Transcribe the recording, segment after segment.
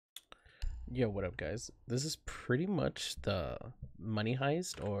Yo, what up, guys? This is pretty much the money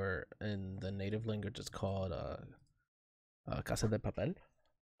heist, or in the native language, it's called Casa De Papel.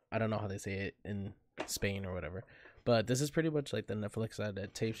 I don't know how they say it in Spain or whatever, but this is pretty much like the Netflix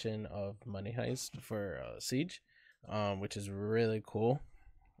adaptation of Money Heist for Siege, which is really cool.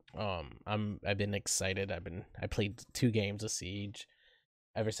 I've been excited. I played 2 games of Siege.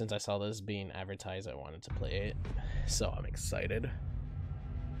 Ever since I saw this being advertised, I wanted to play it, so I'm excited.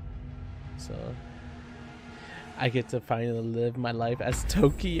 So I get to finally live my life as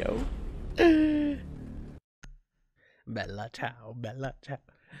Tokyo. Bella ciao, bella ciao.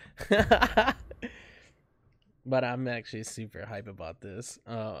 But I'm actually super hype about this.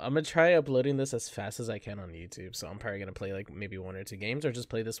 I'm gonna try uploading this as fast as I can on YouTube. So I'm probably gonna play like maybe 1 or 2 games, or just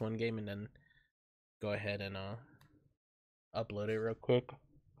play this 1 game and then go ahead and upload it real quick,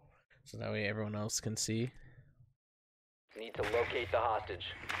 so that way everyone else can see. Need to locate the hostage.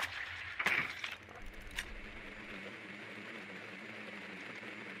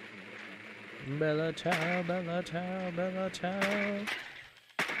 Bella ciao, bella ciao, bella ciao.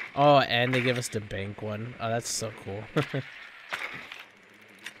 Oh, and they give us the bank one. Oh, that's so cool.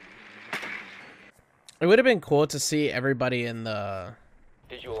 It would have been cool to see everybody in the...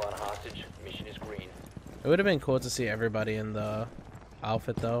 Visual on hostage. Mission is green. It would have been cool to see everybody in the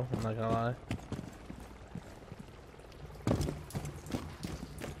outfit, though. I'm not gonna lie.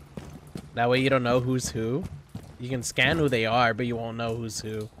 That way you don't know who's who. You can scan who they are, but you won't know who's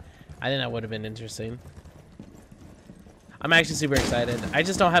who. I think that would have been interesting. I'm actually super excited. I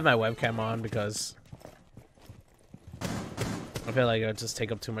just don't have my webcam on because I feel like it would just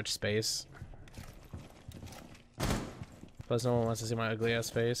take up too much space. Plus, no one wants to see my ugly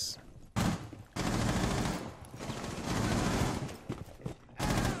ass face.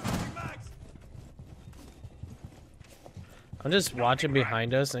 I'm just watching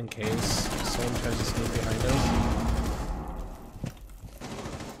behind us in case someone tries to sneak behind us.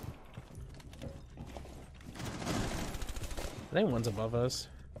 I think one's above us.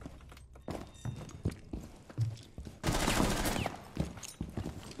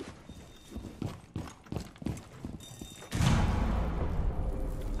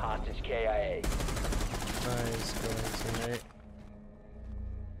 Hostage KIA. Nice, Clancy, mate.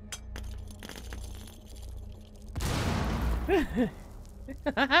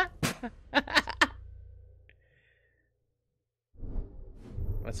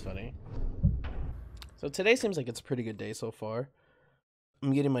 That's funny. So today seems like it's a pretty good day so far.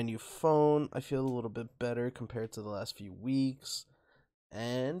 I'm getting my new phone. I feel a little bit better compared to the last few weeks.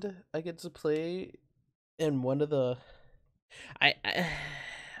 And I get to play in one of the... I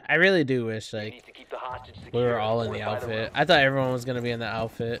really do wish like we were all in the outfit. I thought everyone was gonna be in the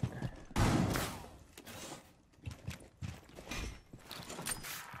outfit.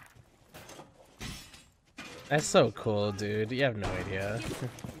 That's so cool, dude. You have no idea.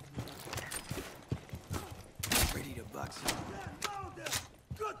 Ready to box you.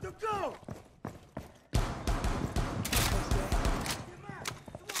 Good to go.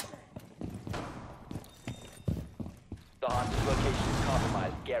 The hostage location is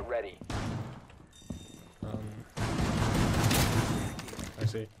compromised. Get ready. I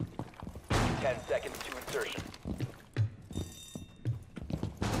see. 10 seconds to insertion.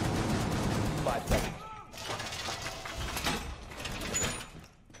 5 seconds.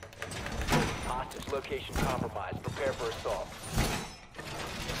 Hostage location compromised. Prepare for assault.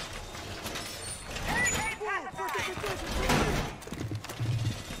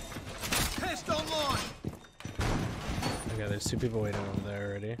 Test online. Okay, there's 2 people waiting over there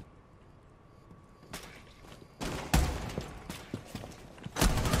already.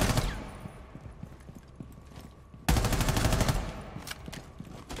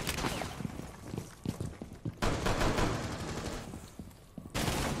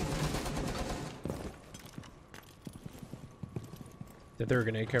 They threw a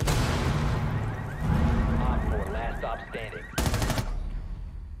grenade, careful. Op 4, last stop standing.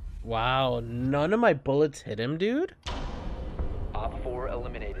 Wow, none of my bullets hit him, dude? Op 4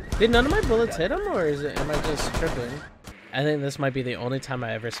 eliminated. Did none of my bullets hit him, or am I just tripping? I think this might be the only time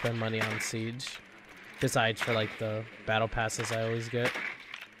I ever spend money on Siege. Besides for like the battle passes I always get.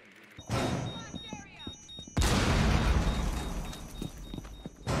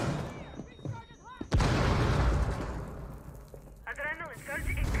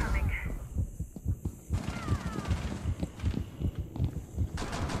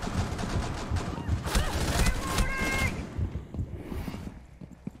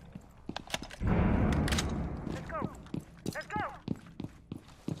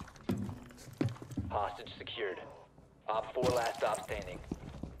 Hostage secured. Op 4 last stop standing.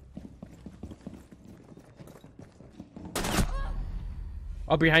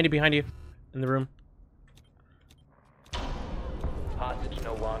 Oh, behind you, in the room. Hostage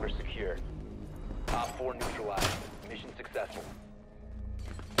no longer secure. Op 4 neutralized. Mission successful.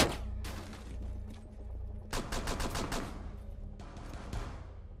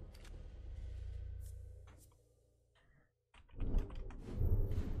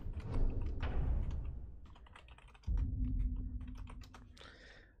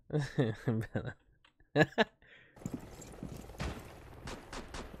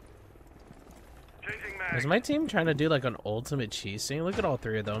 Is my team trying to do like an ultimate cheese thing? Look at all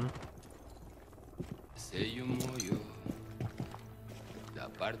three of them. Wait,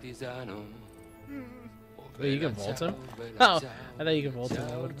 you can vault him? Oh, I thought you could vault him.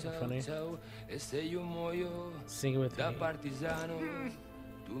 That would have been funny. Sing it with me.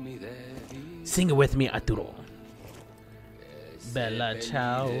 Sing it with me, Arturo. Bella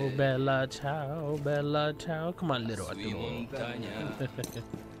ciao, bella ciao, bella ciao. Come on, little Arturo.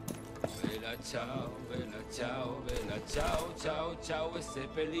 Bella ciao, bella ciao, bella ciao, ciao, ciao e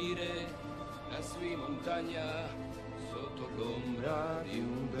seppellire la sua montagna sotto l'ombra di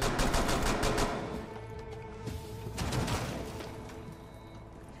un bel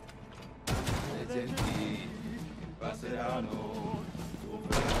le genti passeranno.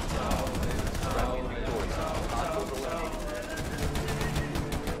 Bella ciao, bella ciao, bella ciao, ciao, ciao.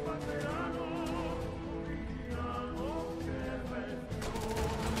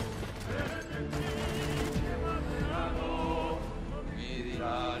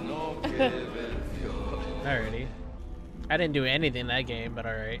 Alrighty. I didn't do anything in that game, but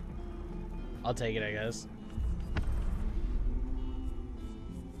alright. I'll take it, I guess.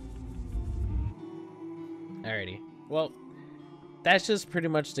 Alrighty. Well, that's just pretty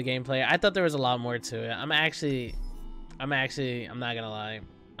much the gameplay. I thought there was a lot more to it. I'm not gonna lie.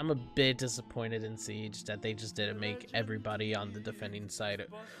 I'm a bit disappointed in Siege that they just didn't make everybody on the defending side,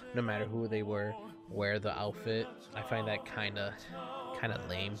 no matter who they were, wear the outfit. I find that kind of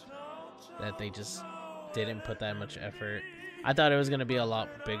lame that they just didn't put that much effort. I thought it was gonna be a lot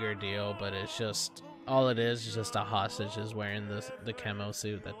bigger deal, but it's just all it is just a hostage is wearing the camo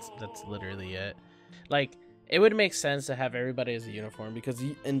suit. That's literally it. Like, it would make sense to have everybody as a uniform because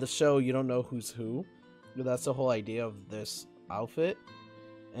in the show you don't know who's who. That's the whole idea of this outfit,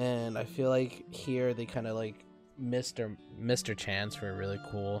 and I feel like here they kind of like missed their chance for a really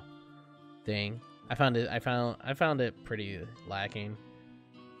cool thing. I found it pretty lacking,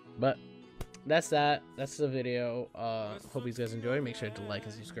 but that's that. That's the video. Hope you guys enjoyed. Make sure to like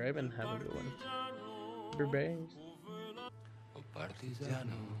and subscribe, and have a good one. Bye.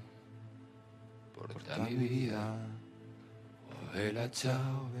 Porta mi vida. Oh, bella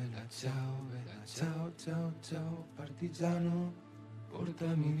ciao, bella ciao, bella ciao, ciao, ciao, partigiano,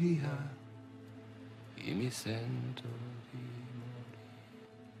 porta mi via. Y mi sento di